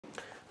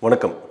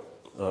வணக்கம்.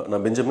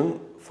 நான் Benjamin,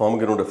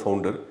 ஃபார்மகேனோட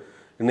founder.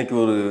 இன்றைக்கி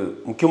ஒரு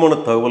முக்கியமான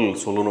தகவல்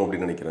சொல்லணும்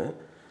அப்படின்னு நினைக்கிறேன்.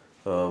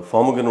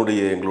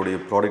 ஃபார்மகேனுடைய எங்களுடைய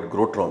ப்ராடக்ட்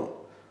Tron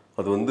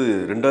அது வந்து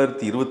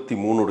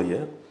 2023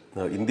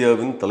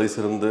 இந்தியாவின் தலை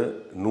சிறந்த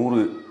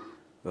 100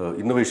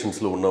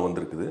 இன்னோவேஷன்ஸில் ஒன்றா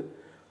வந்திருக்குது.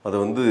 அதை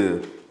வந்து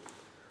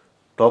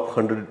டாப்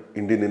 100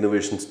 இந்தியன்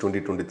இன்னோவேஷன்ஸ்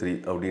 2023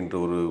 அப்படின்ற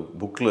ஒரு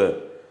புக்கில்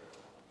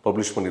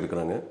பப்ளிஷ்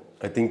பண்ணியிருக்கிறாங்க.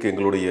 ஐ திங்க்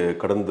எங்களுடைய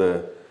கடந்த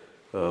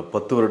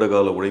 10 வருட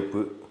கால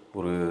உழைப்பு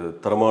ஒரு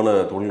தரமான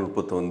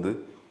தொழில்நுட்பத்தை வந்து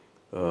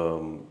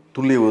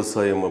துல்லிய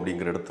விவசாயம்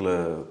அப்படிங்கிற இடத்துல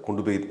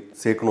கொண்டு போய்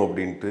சேர்க்கணும்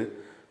அப்படின்ட்டு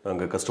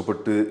நாங்கள்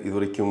கஷ்டப்பட்டு இது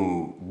வரைக்கும்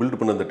பில்ட்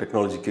பண்ண அந்த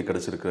டெக்னாலஜிக்கு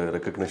கிடச்சிருக்க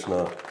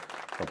ரெக்கக்னேஷனாக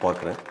நான்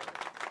பார்க்குறேன்.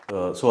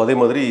 ஸோ அதே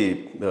மாதிரி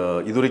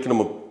இது வரைக்கும்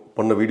நம்ம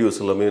பண்ண வீடியோஸ்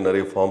எல்லாமே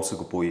நிறைய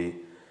ஃபார்ம்ஸுக்கு போய்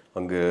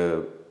அங்கே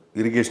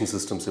இரிகேஷன்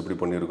சிஸ்டம்ஸ் எப்படி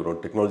பண்ணியிருக்கிறோம்,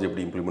 டெக்னாலஜி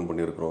எப்படி இம்ப்ளிமெண்ட்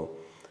பண்ணியிருக்கிறோம்,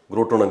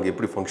 Tron அங்கே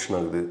எப்படி ஃபங்க்ஷன்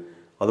ஆகுது,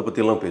 அதை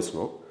பற்றியெல்லாம்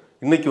பேசணும்.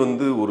 இன்றைக்கி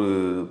வந்து ஒரு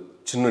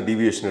சின்ன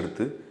டீவியேஷன்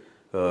எடுத்து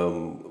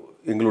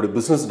எங்களுடைய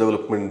பிஸ்னஸ்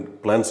டெவலப்மெண்ட்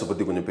பிளான்ஸை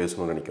பற்றி கொஞ்சம்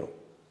பேசணும்னு நினைக்கிறோம்.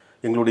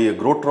 எங்களுடைய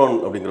Tron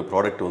அப்படிங்கிற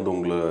ப்ராடக்ட் வந்து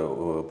உங்களை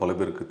பல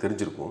பேருக்கு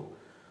தெரிஞ்சிருக்கும்.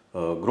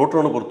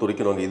 Tronனை பொறுத்த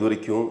வரைக்கும் நாங்கள் இது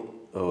வரைக்கும்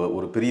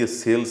ஒரு பெரிய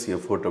சேல்ஸ்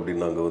எஃபர்ட்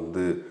அப்படின்னு நாங்கள்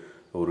வந்து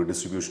ஒரு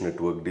டிஸ்ட்ரிபியூஷன்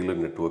நெட்வொர்க், டீலர்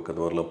நெட்வொர்க்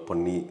அந்த மாதிரிலாம்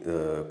பண்ணி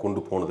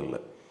கொண்டு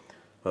போனதில்லை.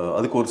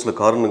 அதுக்கு ஒரு சில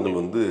காரணங்கள்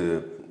வந்து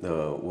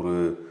ஒரு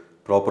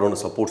ப்ராப்பரான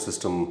சப்போர்ட்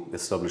சிஸ்டம்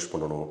எஸ்டாப்ளிஷ்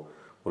பண்ணணும்.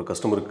 ஒரு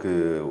கஸ்டமருக்கு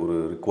ஒரு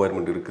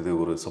ரிக்குவயர்மெண்ட் இருக்குது,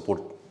 ஒரு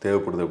சப்போர்ட்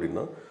தேவைப்படுது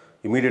அப்படின்னா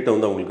இமீடியட்டாக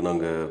வந்து அவங்களுக்கு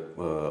நாங்கள்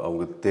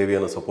அவங்க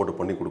தேவையான சப்போர்ட்டை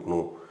பண்ணி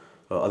கொடுக்கணும்.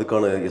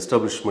 அதுக்கான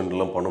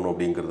எஸ்டாப்ளிஷ்மெண்ட்லாம் பண்ணணும்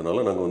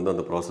அப்படிங்கிறதுனால நாங்கள் வந்து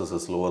அந்த ப்ராசஸை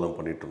ஸ்லோவாக தான்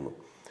பண்ணிகிட்டு இருந்தோம்.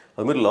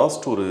 அதுமாதிரி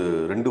லாஸ்ட் ஒரு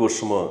 2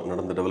 வருஷமாக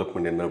நடந்த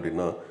டெவலப்மெண்ட் என்ன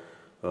அப்படின்னா,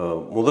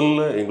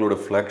 முதல்ல எங்களோட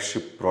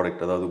ஃப்ளாக்ஷிப்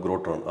ப்ராடக்ட் அதாவது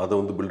Tron அதை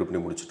வந்து பில்டு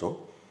பண்ணி முடிச்சிட்டோம்.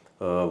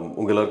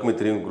 உங்கள் எல்லாருக்குமே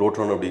தெரியும்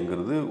Tron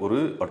அப்படிங்கிறது ஒரு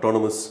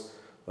அட்டானமஸ்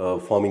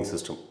ஃபார்மிங்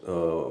சிஸ்டம்.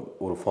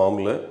 ஒரு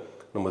ஃபார்மில்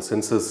நம்ம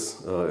சென்சர்ஸ்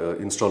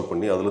இன்ஸ்டால்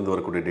பண்ணி அதுலேருந்து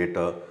வரக்கூடிய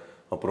டேட்டா,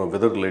 அப்புறம்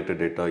வெதர் ரிலேட்டட்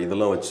டேட்டா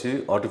இதெல்லாம் வச்சு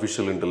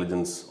ஆர்டிஃபிஷியல்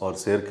இன்டெலிஜென்ஸ் ஆர்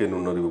செயற்கை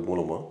நுண்ணறிவு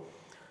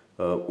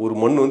மூலமாக ஒரு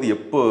மண் வந்து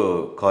எப்போ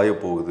காய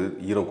போகுது,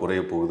 ஈரம்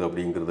குறைய போகுது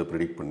அப்படிங்கிறத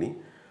ப்ரெடிக்ட் பண்ணி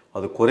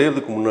அது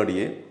குறையிறதுக்கு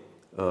முன்னாடியே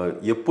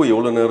எப்போ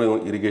எவ்வளோ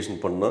நேரம்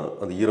இரிகேஷன் பண்ணால்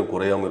அந்த ஈரம்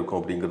குறையாமல் இருக்கும்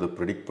அப்படிங்கிறத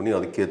ப்ரெடிக்ட் பண்ணி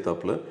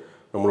அதுக்கேற்றாப்பில்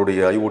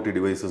நம்மளுடைய IoT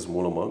டிவைசஸ்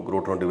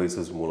மூலமாக Tron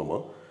டிவைசஸ்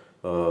மூலமாக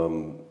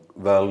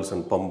வேல்வ்ஸ்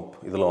அண்ட் பம்ப்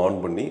இதெல்லாம் ஆன்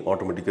பண்ணி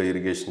ஆட்டோமேட்டிக்காக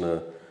இரிகேஷனை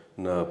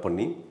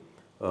பண்ணி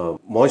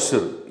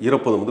மாய்ஸ்சர்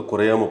ஈரப்பதம் வந்து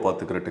குறையாமல்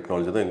பார்த்துக்கிற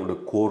டெக்னாலஜி தான் எங்களோட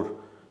கோர்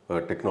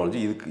டெக்னாலஜி.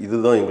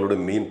 இதுதான் எங்களோட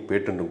மெயின்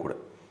பேட்டன்ட்டும் கூட.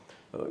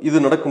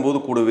 இது நடக்கும்போது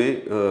கூடவே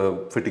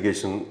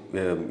ஃபெர்டிகேஷன்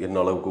என்ன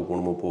அளவுக்கு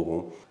போகணுமோ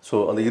போகும். ஸோ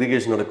அந்த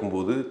இரிகேஷன்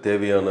நடக்கும்போது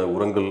தேவையான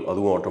உரங்கள்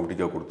அதுவும்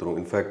ஆட்டோமேட்டிக்காக கொடுத்துரும்.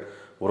 இன்ஃபேக்ட்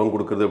உரம்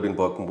கொடுக்குறது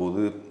அப்படின்னு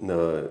பார்க்கும்போது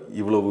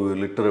இவ்வளவு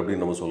லிட்டர்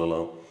அப்படின்னு நம்ம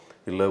சொல்லலாம்,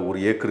 இல்லை ஒரு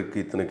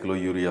ஏக்கருக்கு இத்தனை கிலோ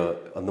யூரியா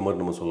அந்த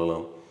மாதிரி நம்ம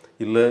சொல்லலாம்,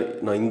 இல்லை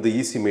நான் இந்த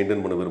ஈசி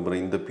மெயின்டைன் பண்ண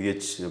விரும்புகிறேன், இந்த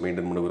pH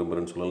மெயின்டைன் பண்ண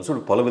விரும்புகிறேன்னு சொல்லலாம்.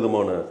 ஸோ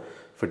பலவிதமான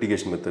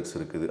ஃபெர்டிகேஷன் மெத்தட்ஸ்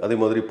இருக்குது. அதே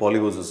மாதிரி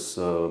பாலிஹோசஸ்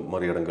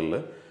மாதிரி இடங்களில்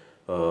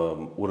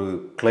ஒரு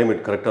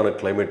கரெக்டான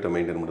கிளைமேட்டை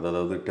மெயின்டைன் பண்ணுறது,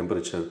 அதாவது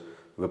டெம்பரேச்சர்,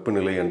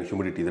 வெப்பநிலை அண்ட்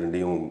ஹியூமிடிட்டி இது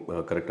ரெண்டையும்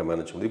கரெக்டாக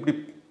மேனேஜ் பண்ணுது. இப்படி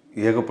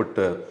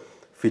ஏகப்பட்ட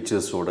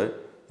ஃபீச்சர்ஸோட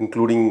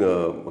இன்க்ளூடிங்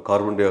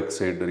கார்பன் டை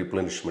ஆக்சைடு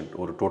ரிப்ளனிஷ்மெண்ட்,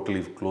 ஒரு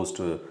டோட்டலி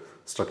க்ளோஸ்டு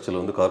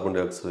ஸ்ட்ரக்சரில் வந்து கார்பன்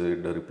டை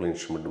ஆக்சைடு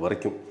ரிப்ளனிஷ்மெண்ட்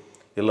வரைக்கும்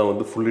எல்லாம்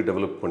வந்து ஃபுல்லி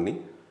டெவலப் பண்ணி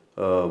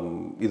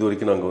இது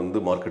வரைக்கும் நாங்கள் வந்து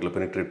மார்க்கெட்டில்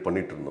பெனிட்ரேட்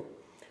பண்ணிகிட்டு இருந்தோம்.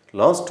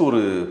 லாஸ்ட்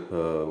ஒரு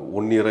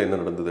 1 இயராக என்ன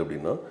நடந்தது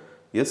அப்படின்னா,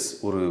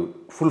 ஒரு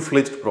ஃபுல்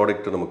ஃப்ளெஜ்ட்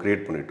ப்ராடக்ட்டை நம்ம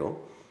க்ரியேட் பண்ணிட்டோம்.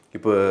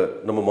 இப்போ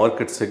நம்ம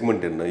மார்க்கெட்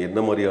செக்மெண்ட் என்ன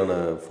மாதிரியான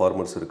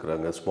ஃபார்மர்ஸ்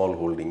இருக்கிறாங்க, ஸ்மால்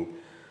ஹோல்டிங்,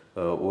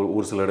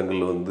 ஒரு சில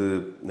இடங்களில் வந்து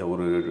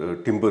ஒரு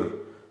டிம்பர்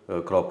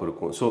க்ராப்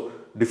இருக்கும். ஸோ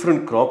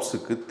டிஃப்ரெண்ட்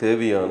க்ராப்ஸுக்கு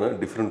தேவையான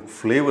டிஃப்ரெண்ட்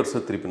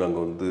ஃப்ளேவர்ஸை திருப்பி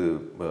நாங்கள் வந்து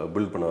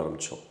பில்ட் பண்ண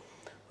ஆரம்பித்தோம்.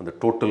 அந்த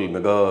டோட்டல்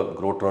மெகா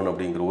Tron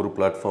அப்படிங்கிற ஒரு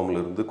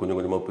பிளாட்ஃபார்ம்லேருந்து கொஞ்சம்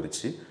கொஞ்சமாக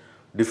பிரித்து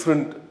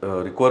டிஃப்ரெண்ட்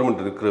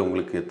ரிக்குவயர்மெண்ட்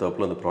இருக்கிறவங்களுக்கு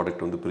ஏற்றாப்புல அந்த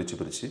ப்ராடக்ட் வந்து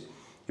பிரித்து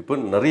இப்போ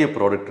நிறைய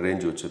ப்ராடக்ட்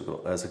ரேஞ்ச்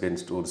வச்சுருக்கோம். ஆஸ்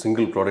அகெயின்ஸ்ட் ஒரு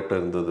சிங்கிள் ப்ராடக்டாக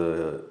இருந்ததை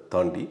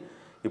தாண்டி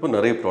இப்போ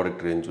நிறைய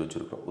ப்ராடக்ட் ரேஞ்ச்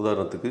வச்சுருக்கோம்.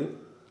 உதாரணத்துக்கு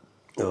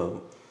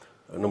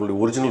நம்மளுடைய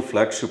ஒரிஜினல்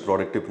ஃப்ளாக்ஷிப்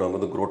ப்ராடக்ட் இப்போ நாங்கள்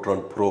வந்து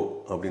Tron Pro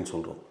அப்படின்னு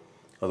சொல்கிறோம்.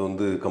 அது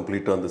வந்து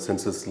கம்ப்ளீட்டாக அந்த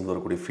சென்சர்ஸ்லேருந்து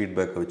வரக்கூடிய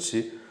ஃபீட்பேக்கை வச்சு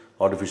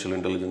ஆர்டிஃபிஷியல்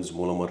இன்டெலிஜென்ஸ்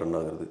மூலமாக ரன்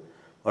ஆகுது.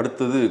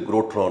 அடுத்தது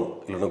Tron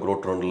இல்லைன்னா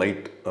Tron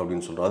லைட்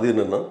அப்படின்னு சொல்கிறோம். அது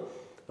என்னென்னா,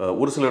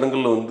 ஒரு சில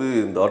இடங்களில் வந்து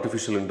இந்த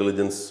ஆர்டிஃபிஷியல்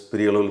இன்டெலிஜென்ஸ்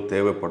பெரிய அளவில்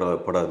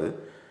தேவைப்படாது.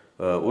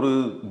 ஒரு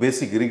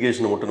பேசிக்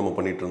இரிகேஷனை மட்டும் நம்ம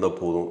பண்ணிகிட்டு இருந்தால்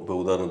போதும். இப்போ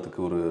உதாரணத்துக்கு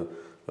ஒரு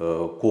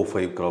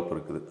Co5 கிராப்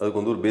இருக்குது, அதுக்கு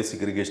வந்து ஒரு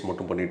பேசிக் இரிகேஷன்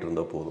மட்டும் பண்ணிகிட்டு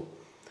இருந்தால் போதும்.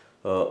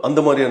 அந்த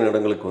மாதிரியான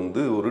இடங்களுக்கு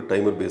வந்து ஒரு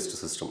டைமர் பேஸ்டு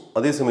சிஸ்டம்.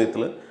 அதே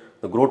சமயத்தில்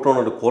இந்த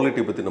Tronோட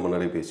குவாலிட்டியை பற்றி நம்ம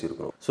நிறைய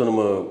பேசியிருக்கிறோம். ஸோ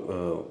நம்ம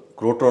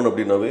Tron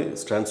அப்படின்னாவே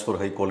ஸ்டாண்ட்ஸ் ஃபார்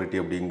ஹை குவாலிட்டி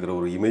அப்படிங்கிற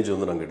ஒரு இமேஜ்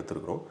வந்து நாங்கள்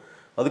எடுத்துருக்கிறோம்.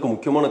 அதுக்கு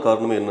முக்கியமான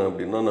காரணமே என்ன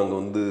அப்படின்னா,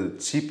 நாங்கள் வந்து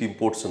சீப்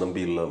இம்போர்ட்ஸை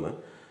நம்பி இல்லாமல்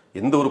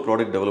எந்த ஒரு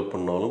ப்ராடக்ட் டெவலப்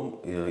பண்ணாலும்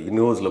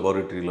இன்ஹவுஸ்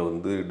லெபார்ட்டரியில்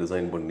வந்து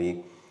டிசைன் பண்ணி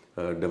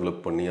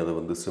டெவலப் பண்ணி அதை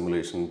வந்து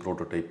சிமுலேஷன்,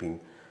 ப்ரோட்டோடைப்பிங்,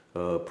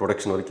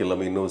 ப்ரொடக்ஷன் வரைக்கும்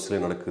எல்லாமே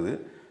இன்ஹவுஸ்லேயே நடக்குது.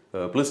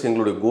 ப்ளஸ்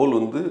எங்களுடைய கோல்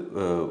வந்து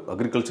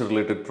அக்ரிகல்ச்சர்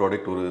ரிலேட்டட்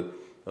ப்ராடக்ட் ஒரு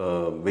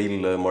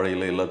வெயிலில்,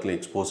 மழையில் எல்லாத்துலேயும்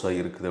எக்ஸ்போஸ்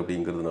ஆகி இருக்குது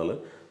அப்படிங்கிறதுனால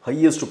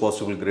ஹையஸ்ட்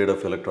பாசிபிள் கிரேட்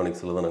ஆஃப்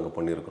எலக்ட்ரானிக்ஸில் தான் நாங்கள்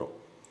பண்ணியிருக்கிறோம்.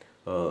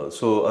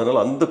 ஸோ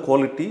அதனால் அந்த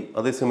குவாலிட்டி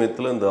அதே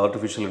சமயத்தில் இந்த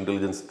ஆர்டிஃபிஷியல்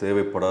இன்டெலிஜென்ஸ்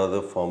தேவைப்படாத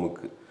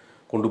ஃபார்முக்கு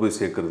கொண்டு போய்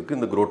சேர்க்கறதுக்கு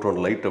இந்த க்ரோட்ரான்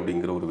லைட்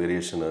அப்படிங்கிற ஒரு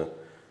வேரியேஷனை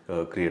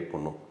க்ரியேட்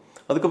பண்ணோம்.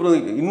 அதுக்கப்புறம்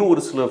இன்னும்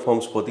ஒரு சில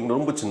ஃபார்ம்ஸ் பார்த்திங்கன்னா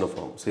ரொம்ப சின்ன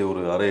ஃபார்ம், சே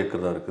ஒரு அரை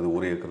ஏக்கர் தான் இருக்குது,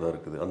 ஒரு ஏக்கர் தான்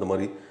இருக்குது, அந்த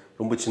மாதிரி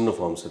ரொம்ப சின்ன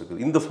ஃபார்ம்ஸ்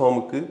இருக்குது. இந்த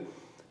ஃபார்முக்கு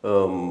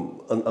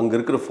அங்கே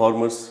இருக்கிற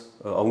ஃபார்மர்ஸ்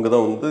அவங்க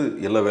தான் வந்து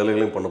எல்லா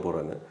வேலைகளையும் பண்ண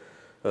போகிறாங்க.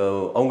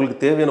 அவங்களுக்கு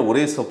தேவையான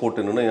ஒரே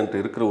சப்போர்ட் என்னென்னா,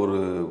 என்கிட்ட இருக்கிற ஒரு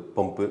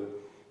பம்பு,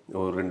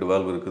 ஒரு 2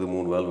 வால்வ் இருக்குது,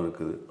 3 வால்வ்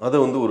இருக்குது, அதை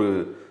வந்து ஒரு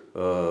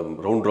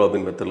ரவுண்ட்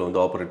ராபின் மெத்தடில்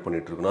வந்து ஆப்ரேட்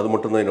பண்ணிகிட்டு இருக்கணும், அது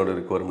மட்டும்தான் என்னோடய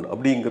ரிக்குவயர்மெண்ட்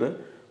அப்படிங்கிற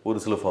ஒரு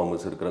சில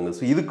ஃபார்மர்ஸ் இருக்கிறாங்க.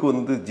 ஸோ இதுக்கு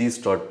வந்து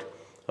ஸ்டார்ட்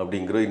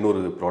அப்படிங்கிற இன்னொரு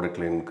ப்ராடக்ட்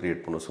லைன்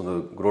க்ரியேட் பண்ணோம். ஸோ இந்த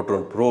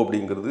க்ரோட்ரான் ப்ரோ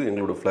அப்படிங்கிறது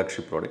எங்களோட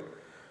ஃப்ளாக்ஷிப் ப்ராடக்ட்.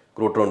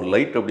 க்ரோட்ரான்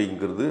லைட்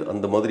அப்படிங்கிறது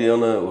அந்த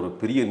மாதிரியான ஒரு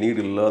பெரிய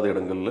நீடு இல்லாத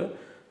இடங்களில்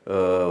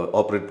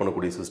ஆப்ரேட்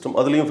பண்ணக்கூடிய சிஸ்டம்.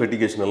 அதுலேயும்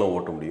ஃபெர்டிகேஷன் எல்லாம்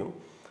ஓட்ட முடியும்.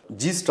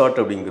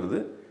 ஸ்டார்ட் அப்படிங்கிறது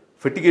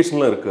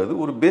ஃபெர்டிகேஷன்லாம் இருக்காது,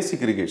 ஒரு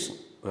பேசிக் இரிகேஷன்.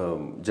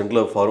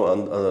 ஜென்ரலாக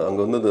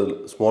அங்கே வந்து இந்த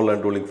ஸ்மால்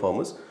லேண்ட் ஹோல்டிங்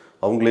ஃபார்மர்ஸ்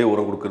அவங்களே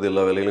உரம் கொடுக்குறது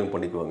எல்லா வேலைகளையும்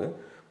பண்ணிக்குவாங்க.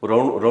 ஒரு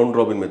ரவுண்ட்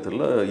ராபின்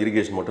மெத்தடில்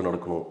இரிகேஷன் மட்டும்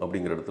நடக்கணும்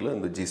அப்படிங்கிற இடத்துல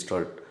இந்த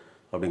ஸ்டார்ட்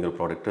அப்படிங்கிற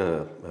ப்ராடக்டை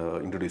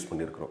இன்ட்ரடியூஸ்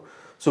பண்ணியிருக்கிறோம்.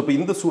 ஸோ இப்போ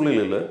இந்த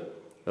சூழ்நிலையில்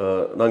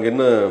நாங்கள்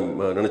என்ன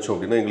நினச்சோம்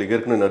அப்படின்னா, எங்களுக்கு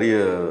ஏற்கனவே நிறைய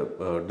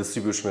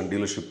டிஸ்ட்ரிபியூஷன் அண்ட்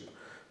டீலர்ஷிப்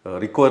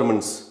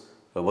ரிக்குவயர்மெண்ட்ஸ்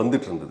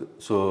வந்துட்டு இருந்தது.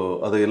 ஸோ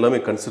அதை எல்லாமே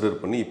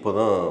கன்சிடர் பண்ணி இப்போ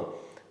தான்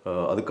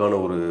அதுக்கான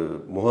ஒரு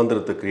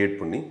முகாந்திரத்தை க்ரியேட்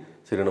பண்ணி,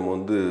 சரி நம்ம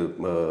வந்து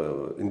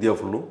இந்தியா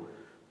ஃபுல்லும்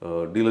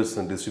டீலர்ஸ்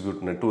அண்ட் டிஸ்ட்ரிபியூட்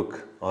நெட்வொர்க்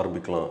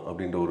ஆரம்பிக்கலாம்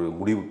அப்படின்ற ஒரு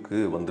முடிவுக்கு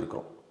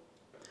வந்திருக்கிறோம்.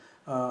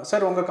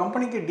 சார், உங்கள்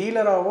கம்பெனிக்கு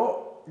டீலராகவோ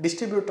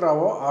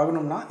டிஸ்ட்ரிபியூட்டராகவோ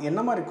ஆகணும்னா என்ன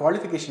மாதிரி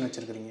குவாலிஃபிகேஷன்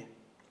வச்சுருக்கிறீங்க?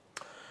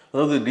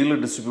 அதாவது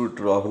டீலர்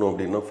டிஸ்ட்ரிபியூட்டர் ஆகணும்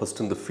அப்படின்னா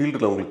ஃபஸ்ட்டு இந்த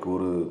ஃபீல்டில் அவங்களுக்கு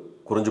ஒரு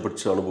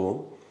குறைஞ்சபட்ச அனுபவம்,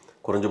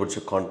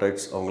 குறைஞ்சபட்ச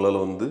கான்டாக்ட்ஸ்,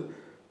 அவங்களால வந்து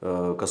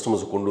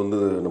கஸ்டமர்ஸை கொண்டு வந்து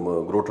நம்ம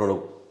க்ரோட்ரானை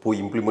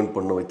போய் இம்ப்ளிமெண்ட்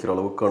பண்ண வைக்கிற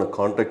அளவுக்கான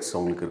கான்டாக்ட்ஸ்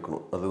அவங்களுக்கு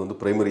இருக்கணும். அது வந்து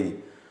ப்ரைமரி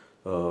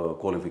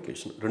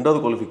குவாலிஃபிகேஷன்.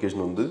 ரெண்டாவது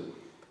குவாலிஃபிகேஷன் வந்து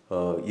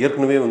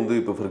ஏற்கனவே வந்து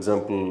இப்போ ஃபார்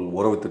எக்ஸாம்பிள்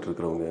உரம்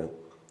விற்றுட்ருக்கிறவங்க,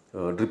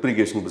 ட்ரிப்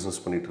இரிகேஷன்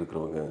பிஸ்னஸ்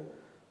பண்ணிகிட்ருக்கிறவங்க,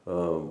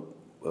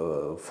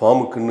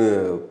 ஃபார்முக்குன்னு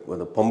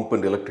அந்த பம்ப்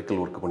அண்ட் எலக்ட்ரிக்கல்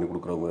ஒர்க் பண்ணி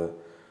கொடுக்குறவங்க,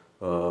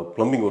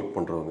 ப்ளம்பிங் ஒர்க்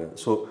பண்ணுறவங்க,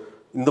 ஸோ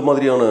இந்த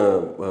மாதிரியான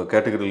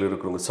கேட்டகரியில்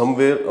இருக்கிறவங்க,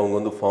 சம்வேர் அவங்க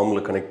வந்து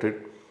ஃபார்மில் கனெக்டட்,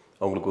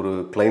 அவங்களுக்கு ஒரு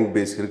கிளைண்ட்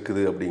பேஸ்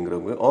இருக்குது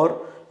அப்படிங்கிறவங்க, ஆர்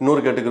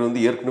இன்னொரு கேட்டகரி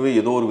வந்து ஏற்கனவே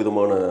ஏதோ ஒரு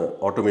விதமான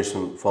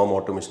ஆட்டோமேஷன், ஃபார்ம்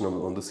ஆட்டோமேஷன்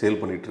வந்து சேல்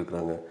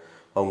பண்ணிகிட்ருக்குறாங்க,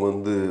 அவங்க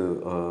வந்து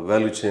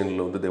வேல்யூ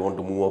செயினில் வந்து they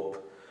want to move up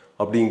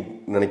அப்படின்னு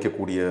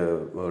நினைக்கக்கூடிய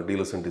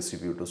டீலர்ஸ் அண்ட்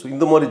டிஸ்ட்ரிபியூட்டர்ஸ். ஸோ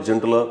இந்த மாதிரி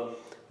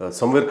ஜென்ரலாக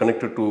சம்வேர்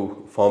கனெக்டட் டு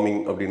ஃபார்மிங்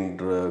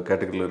அப்படின்ற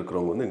கேட்டகரியில்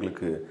இருக்கிறவங்க வந்து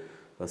எங்களுக்கு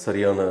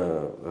சரியான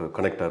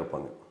கனெக்டாக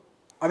இருப்பாங்க.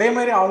 அதே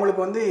மாதிரி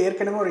அவங்களுக்கு வந்து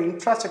ஏற்கனவே ஒரு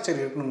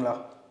இன்ஃப்ராஸ்ட்ரக்சர் இருக்கணுங்களா?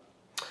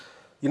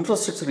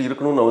 இன்ஃப்ராஸ்ட்ரக்சர்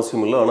இருக்கணும்னு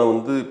அவசியம் இல்லை. ஆனால்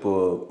வந்து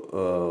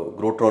இப்போது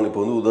க்ரோட்ரான்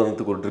இப்போ வந்து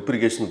உதாரணத்துக்கு ஒரு ட்ரிப்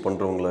இரிகேஷன்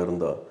பண்ணுறவங்களா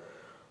இருந்தால்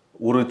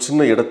ஒரு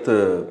சின்ன இடத்த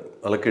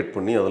அலோகேட்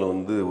பண்ணி அதில்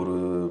வந்து ஒரு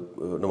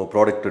நம்ம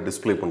ப்ராடக்ட்டை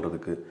டிஸ்பிளே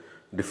பண்ணுறதுக்கு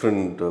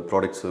டிஃப்ரெண்ட்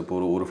ப்ராடக்ட்ஸ், இப்போ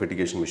ஒரு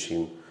ஃபெர்டிகேஷன்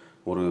மிஷின்,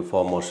 ஒரு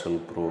ஃபார்ம் மார்ஷல்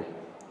ப்ரோ,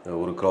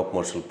 ஒரு கிராப்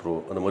மார்ஷல் ப்ரோ,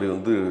 அந்த மாதிரி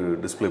வந்து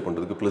டிஸ்பிளே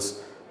பண்ணுறதுக்கு, ப்ளஸ்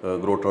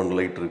க்ரோட்ரான்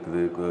லைட்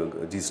இருக்குது,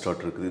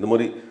 ஸ்டார்ட் இருக்குது, இந்த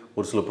மாதிரி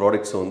ஒரு சில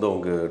ப்ராடக்ட்ஸை வந்து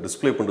அவங்க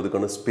டிஸ்பிளே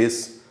பண்ணுறதுக்கான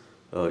ஸ்பேஸ்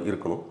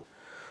இருக்கணும்.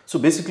 ஸோ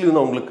பேசிக்கலி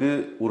வந்து அவங்களுக்கு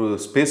ஒரு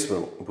ஸ்பேஸ்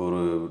வேணும். இப்போ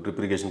ஒரு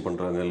ட்ரிப் இரிகேஷன்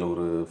பண்ணுறாங்க, இல்லை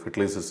ஒரு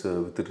ஃபெர்டிலைசர்ஸ்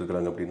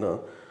விற்றுட்ருக்குறாங்க அப்படின்னா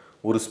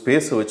ஒரு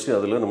ஸ்பேஸை வச்சு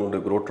அதில்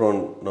நம்மளுடைய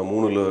க்ரோட்ரான், நான்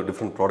 3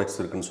 டிஃப்ரெண்ட் ப்ராடக்ட்ஸ்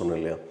இருக்குதுன்னு சொன்னேன்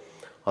இல்லையா,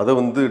 அதை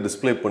வந்து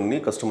டிஸ்பிளே பண்ணி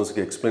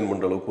கஸ்டமர்ஸுக்கு எக்ஸ்பிளைன்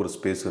பண்ணுற அளவுக்கு ஒரு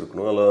ஸ்பேஸ்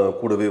இருக்கணும். அதில்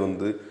கூடவே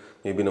வந்து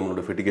மேபி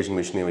நம்மளோட ஃபெர்டிகேஷன்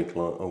மிஷினே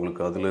வைக்கலாம்,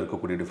 அவங்களுக்கு அதில்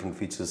இருக்கக்கூடிய டிஃப்ரெண்ட்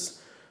ஃபீச்சர்ஸ்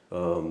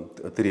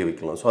தெரிய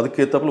வைக்கலாம். ஸோ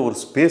அதுக்கேற்றாப்புல ஒரு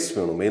ஸ்பேஸ்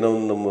வேணும். மெயினாக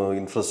வந்து நம்ம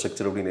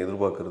இன்ஃப்ராஸ்ட்ரக்சர் அப்படின்னு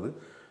எதிர்பார்க்குறது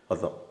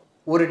அதுதான்.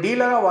 ஒரு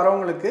டீலராக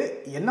வரவங்களுக்கு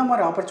என்ன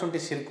மாதிரி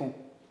ஆப்பர்ச்சுனிட்டிஸ் இருக்கும்?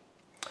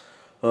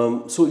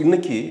 ஸோ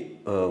இன்றைக்கி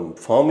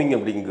ஃபார்மிங்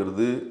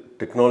அப்படிங்கிறது,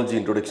 டெக்னாலஜி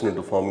இன்ட்ரொடக்ஷன்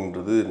இன்டு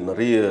ஃபார்மிங்கிறது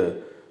நிறைய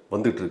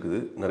வந்துட்டு இருக்குது.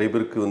 நிறைய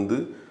பேருக்கு வந்து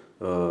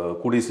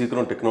கூடிய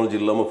சீக்கிரம் டெக்னாலஜி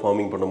இல்லாமல்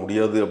ஃபார்மிங் பண்ண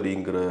முடியாது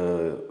அப்படிங்கிற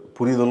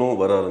புரிதலும்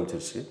வர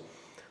ஆரம்பிச்சிருச்சு.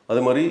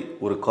 அதே மாதிரி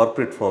ஒரு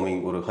கார்ப்பரேட் ஃபார்மிங்,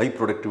 ஒரு ஹை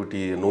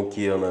ப்ரொடக்டிவிட்டியை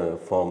நோக்கியான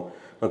ஃபார்ம்.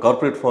 நான்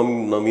கார்ப்பரேட்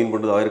ஃபார்மிங் நான் மீன்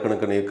பண்ணுறது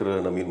ஆயிரக்கணக்கான ஏக்கரை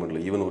நான் மீன்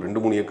பண்ணல. ஈவன் ஒரு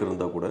 2-3 ஏக்கர்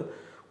இருந்தால் கூட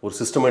ஒரு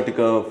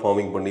சிஸ்டமேட்டிக்காக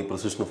ஃபார்மிங் பண்ணி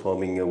ப்ரெசிஷன்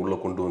ஃபார்மிங்கை உள்ளே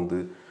கொண்டு வந்து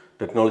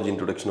டெக்னாலஜி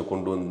இன்ட்ரொடக்ஷனை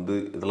கொண்டு வந்து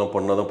இதெல்லாம்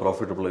பண்ணால் தான்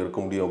ப்ராஃபிட்டபுளாக இருக்க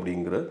முடியும்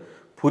அப்படிங்கிற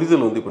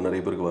புரிதல் வந்து இப்போ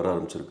நிறைய பேருக்கு வர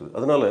ஆரம்பிச்சிருக்குது.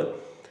 அதனால்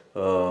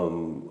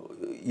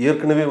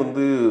ஏற்கனவே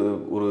வந்து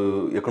ஒரு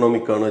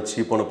எக்கனாமிக்கான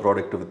சீப்பான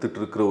ப்ராடக்ட்டை விற்றுட்டு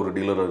இருக்கிற ஒரு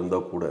டீலராக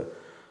இருந்தால் கூட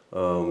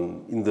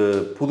இந்த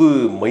புது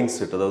மைண்ட்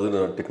செட், அதாவது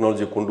நான்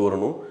டெக்னாலஜியை கொண்டு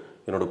வரணும்,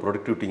 என்னோடய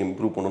ப்ரொடக்டிவிட்டி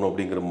இம்ப்ரூவ் பண்ணணும்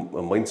அப்படிங்கிற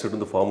மைண்ட் செட்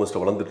வந்து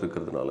ஃபார்மர்ஸ்ட்டை வளர்ந்துட்டு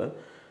இருக்கிறதுனால,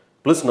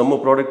 ப்ளஸ் நம்ம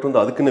ப்ராடக்ட்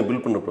வந்து அதுக்குன்னு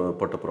பில்ட்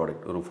பண்ணப்பட்ட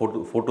ப்ராடக்ட், ஒரு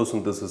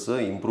ஃபோட்டோசிந்தசிஸை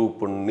இம்ப்ரூவ்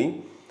பண்ணி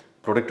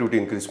ப்ரொடக்டிவிட்டி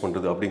இன்க்ரீஸ்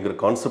பண்ணுறது அப்படிங்கிற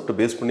கான்செப்டை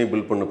பேஸ் பண்ணி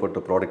பில்ட் பண்ணப்பட்ட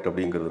ப்ராடக்ட்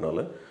அப்படிங்கிறதுனால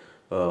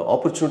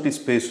ஆப்பர்ச்சுனிட்டி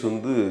ஸ்பேஸ்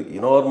வந்து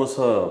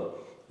எனார்மஸாக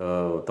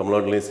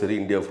தமிழ்நாட்டிலையும் சரி,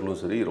 இந்தியா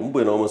ஃபுல்லும் சரி, ரொம்ப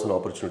எனார்மஸான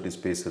ஆப்பர்ச்சுனிட்டி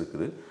ஸ்பேஸ்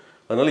இருக்குது.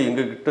 அதனால்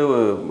எங்ககிட்ட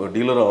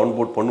டீலரை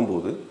ஆன்போர்ட்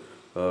பண்ணும்போது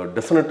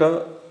டெஃபினட்டாக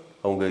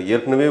அவங்க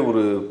ஏற்கனவே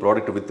ஒரு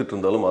ப்ராடக்ட்டை விற்றுட்டு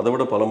இருந்தாலும் அதை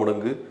விட பல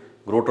மடங்கு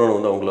க்ரோட்ரானை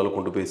வந்து அவங்களால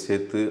கொண்டு போய்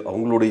சேர்த்து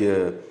அவங்களுடைய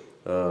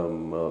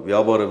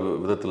வியாபார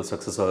விதத்தில்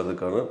சக்ஸஸ்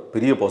ஆகிறதுக்கான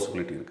பெரிய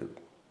பாசிபிலிட்டி இருக்குது.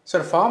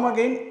 சார்,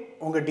 ஃபார்மகெயின்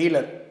உங்கள்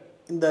டீலர்,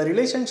 இந்த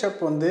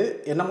ரிலேஷன்ஷிப் வந்து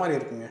என்ன மாதிரி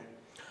இருக்குங்க?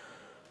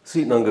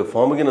 நாங்கள்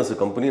Farmagain as a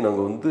கம்பெனி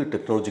நாங்கள் வந்து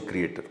டெக்னாலஜி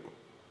கிரியேட்டர்.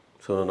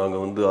 ஸோ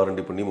நாங்கள் வந்து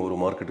R&D பண்ணி ஒரு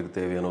மார்க்கெட்டுக்கு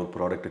தேவையான ஒரு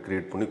ப்ராடக்ட்டை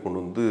கிரியேட் பண்ணி கொண்டு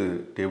வந்து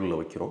டேபிளில்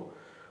வைக்கிறோம்.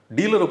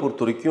 டீலரை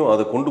பொறுத்த வரைக்கும்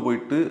அதை கொண்டு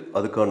போயிட்டு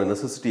அதுக்கான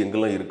நெசசிட்டி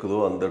எங்கெல்லாம் இருக்குதோ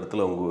அந்த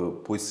இடத்துல அவங்க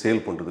போய்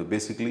சேல் பண்ணுறது.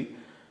 Basically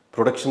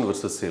production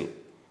versus sale.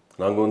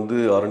 நாங்கள் வந்து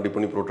R&D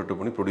பண்ணி ப்ரோட்டோடைப்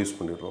பண்ணி ப்ரொடியூஸ்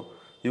பண்ணிடுறோம்.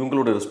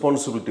 இவங்களோட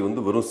ரெஸ்பான்சிபிலிட்டி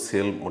வந்து வெறும்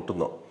சேல்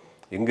மட்டும்தான்.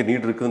 எங்கே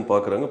நீட் இருக்குதுன்னு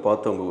பார்க்குறாங்க,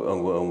 பார்த்து அவங்க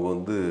அவங்க அவங்க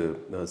வந்து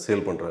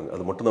சேல் பண்ணுறாங்க.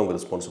 அது மட்டும்தான் அவங்க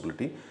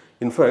responsibility.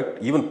 In fact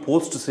even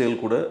post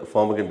sale கூட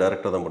Farmagain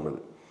டைரெக்டாக தான் பண்ணுது.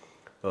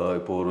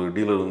 இப்போ ஒரு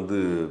டீலர் வந்து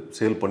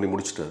சேல் பண்ணி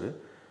முடிச்சிட்டாரு,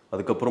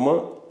 அதுக்கப்புறமா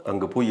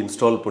அங்கே போய்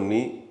இன்ஸ்டால் பண்ணி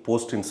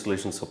post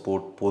installation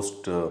support,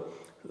 post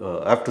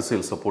after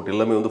sale support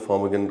எல்லாமே வந்து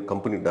Farmagain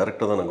கம்பெனி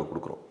டைரெக்டாக தான் நாங்கள்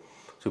கொடுக்குறோம்.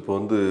 ஸோ இப்போ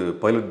வந்து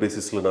பைலட்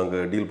பேசிஸில்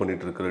நாங்கள் டீல்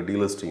பண்ணிகிட்டு இருக்கிற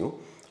டீலர்ஸ்ட்டையும்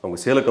அவங்க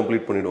சேலை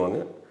கம்ப்ளீட் பண்ணிவிடுவாங்க,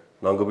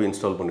 நாங்கள் போய்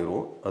இன்ஸ்டால்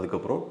பண்ணிடுவோம்.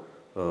 அதுக்கப்புறம்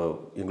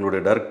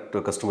எங்களுடைய டைரக்ட்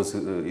கஸ்டமர்ஸ்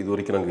இது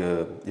வரைக்கும்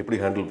நாங்கள் எப்படி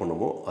ஹேண்டில்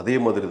பண்ணோமோ அதே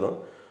மாதிரி தான்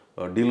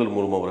டீலர்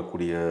மூலமாக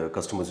வரக்கூடிய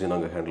கஸ்டமர்ஸையும்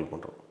நாங்கள் ஹேண்டில்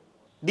பண்ணுறோம்.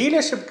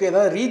 டீலர்ஷிப்க்கு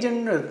ஏதாவது ரீஜன்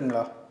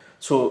இருக்குங்களா?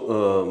 ஸோ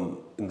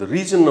இந்த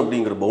ரீஜன்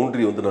அப்படிங்கிற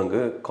பவுண்ட்ரி வந்து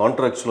நாங்கள்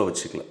கான்ட்ராக்சுவலாக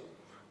வச்சுக்கல.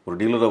 ஒரு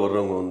டீலராக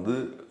வர்றவங்க வந்து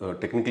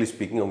டெக்னிக்கலி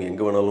ஸ்பீக்கிங் அவங்க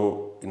எங்கே வேணாலும்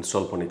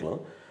இன்ஸ்டால்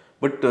பண்ணிக்கலாம்.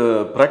 பட்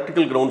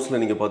ப்ராக்டிக்கல்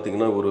கிரவுண்ட்ஸில் நீங்கள்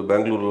பார்த்தீங்கன்னா ஒரு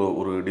பெங்களூரில்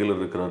ஒரு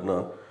டீலர் இருக்கிறாருன்னா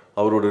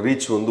அவரோட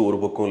ரீச் வந்து ஒரு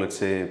பக்கம்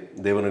லெட்ஸே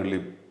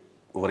தேவனஹள்ளி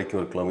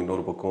வரைக்கும் இருக்கலாம்,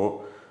 இன்னொரு பக்கம்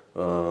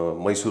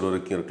மைசூர்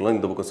வரைக்கும் இருக்கலாம்,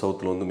 இந்த பக்கம்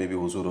சவுத்தில் வந்து மேபி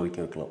ஒசூர்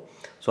வரைக்கும் இருக்கலாம்.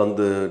 ஸோ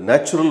அந்த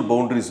நேச்சுரல்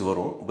பவுண்ட்ரிஸ்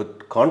வரும். பட்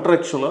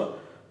கான்ட்ராக்சுவலாக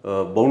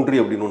பவுண்ட்ரி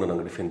அப்படின்னு ஒன்று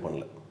நாங்கள் டிஃபைன்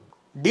பண்ணல.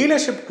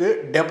 டீலர்ஷிப்க்கு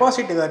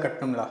டெபாசிட் ஏதாவது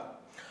கட்டணுங்களா?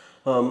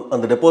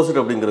 அந்த டெபாசிட்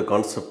அப்படிங்கிற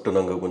கான்செப்டை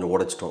நாங்கள் கொஞ்சம்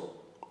உடைச்சிட்டோம்.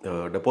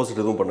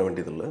 டெபாசிட் எதுவும் பண்ண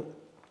வேண்டியதில்லை.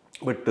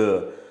 பட்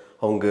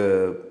அவங்க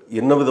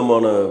என்ன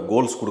விதமான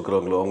கோல்ஸ்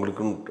கொடுக்குறாங்களோ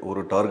அவங்களுக்குன்னு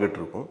ஒரு டார்கெட்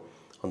இருக்கும்.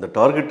 அந்த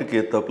டார்கெட்டுக்கு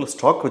ஏற்றாப்புல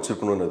ஸ்டாக்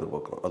வச்சுருக்கணும்னு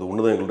எதிர்பார்க்குறோம். அது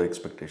ஒன்று தான் எங்களோட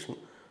எக்ஸ்பெக்டேஷன்.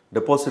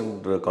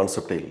 டெபாசிட்ன்ற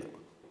கான்செப்டே இல்லை.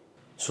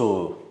 ஸோ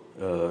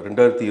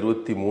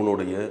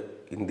 2023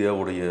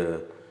 இந்தியாவுடைய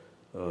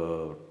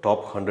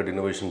டாப் 100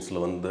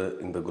 இன்னோவேஷன்ஸில் வந்த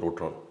இந்த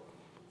Tron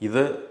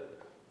இதை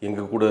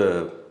எங்கள் கூட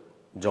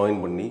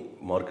ஜாயின் பண்ணி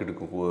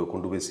மார்க்கெட்டுக்கு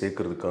கொண்டு போய்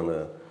சேர்க்கறதுக்கான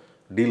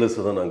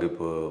டீலர்ஸை தான் நாங்கள்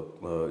இப்போ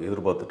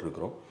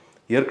எதிர்பார்த்துட்ருக்குறோம்.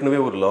 ஏற்கனவே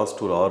ஒரு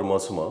லாஸ்ட் ஒரு 6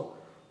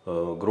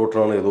 மாதமாக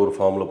Tron ஏதோ ஒரு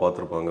ஃபார்மில்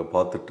பார்த்துருப்பாங்க,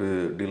 பார்த்துட்டு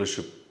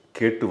டீலர்ஷிப்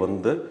கேட்டு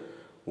வந்த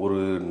ஒரு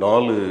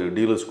 4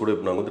 டீலர்ஸ் கூட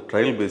இப்போ நாங்கள் வந்து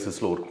ட்ரையல்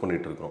பேசிஸில் ஒர்க்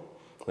பண்ணிகிட்ருக்கோம்.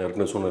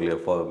 ஏற்கனவே சொன்னோம் இல்லையா,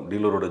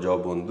 டீலரோட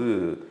ஜாப் வந்து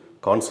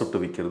கான்செப்டை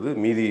விற்கிறது,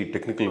 மீதி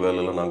டெக்னிக்கல்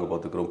வேலையெல்லாம் நாங்கள்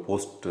பார்த்துக்குறோம்,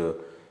 போஸ்ட்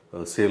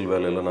சேல்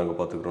வேலையெல்லாம் நாங்கள்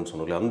பார்த்துக்குறோன்னு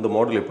சொன்னோம் இல்லையா. அந்த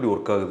மாடல் எப்படி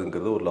ஒர்க்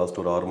ஆகுதுங்கிறது ஒரு லாஸ்ட்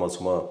ஒரு 6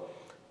 மாதமாக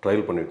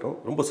ட்ரையல் பண்ணிட்டோம்.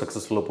 ரொம்ப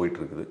சக்ஸஸ்ஃபுல்லாக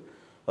போயிட்டுருக்குது.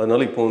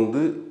 அதனால் இப்போ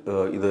வந்து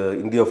இதை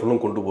இந்தியா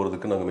ஃபுல்லும் கொண்டு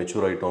போகிறதுக்கு நாங்கள்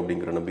மெச்சூர் ஆகிட்டோம்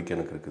அப்படிங்கிற நம்பிக்கை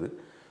எனக்கு இருக்குது.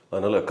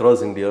 அதனால்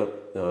அக்ராஸ் இந்தியா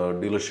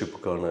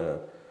டீலர்ஷிப்புக்கான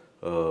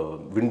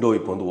விண்டோ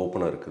இப்போ வந்து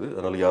ஓப்பனாக இருக்குது.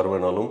 அதனால் யார்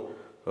வேணாலும்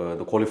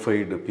இந்த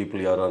குவாலிஃபைடு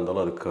பீப்புள் யாராக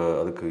இருந்தாலும்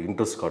அதுக்கு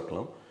இன்ட்ரெஸ்ட்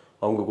காட்டலாம்.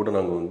 அவங்க கூட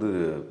நாங்கள் வந்து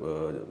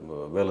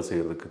வேலை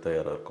செய்கிறதுக்கு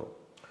தயாராக இருக்கோம்.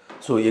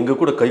 ஸோ எங்கள்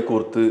கூட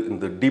கைகோர்த்து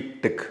இந்த டீப்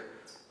டெக்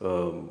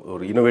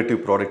ஒரு இனோவேட்டிவ்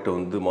ப்ராடக்டை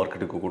வந்து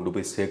மார்க்கெட்டுக்கு கொண்டு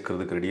போய்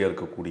சேர்க்கறதுக்கு ரெடியாக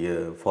இருக்கக்கூடிய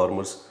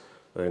ஃபார்மர்ஸ்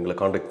எங்களை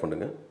காண்டாக்ட்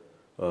பண்ணுங்கள்.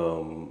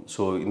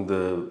 ஸோ இந்த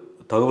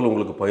தகவல்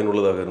உங்களுக்கு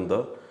பயனுள்ளதாக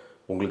இருந்தால்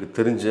உங்களுக்கு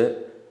தெரிஞ்ச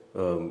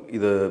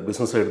இதை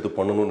பிஸ்னஸாக எடுத்து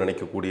பண்ணணும்னு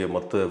நினைக்கக்கூடிய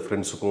மற்ற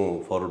ஃப்ரெண்ட்ஸுக்கும்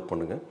ஃபார்வர்ட்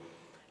பண்ணுங்கள்.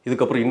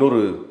 இதுக்கப்புறம் இன்னொரு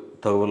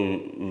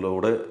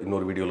தகவலோட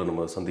இன்னொரு வீடியோவில்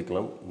நம்ம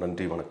சந்திக்கலாம்.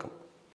 நன்றி, வணக்கம்.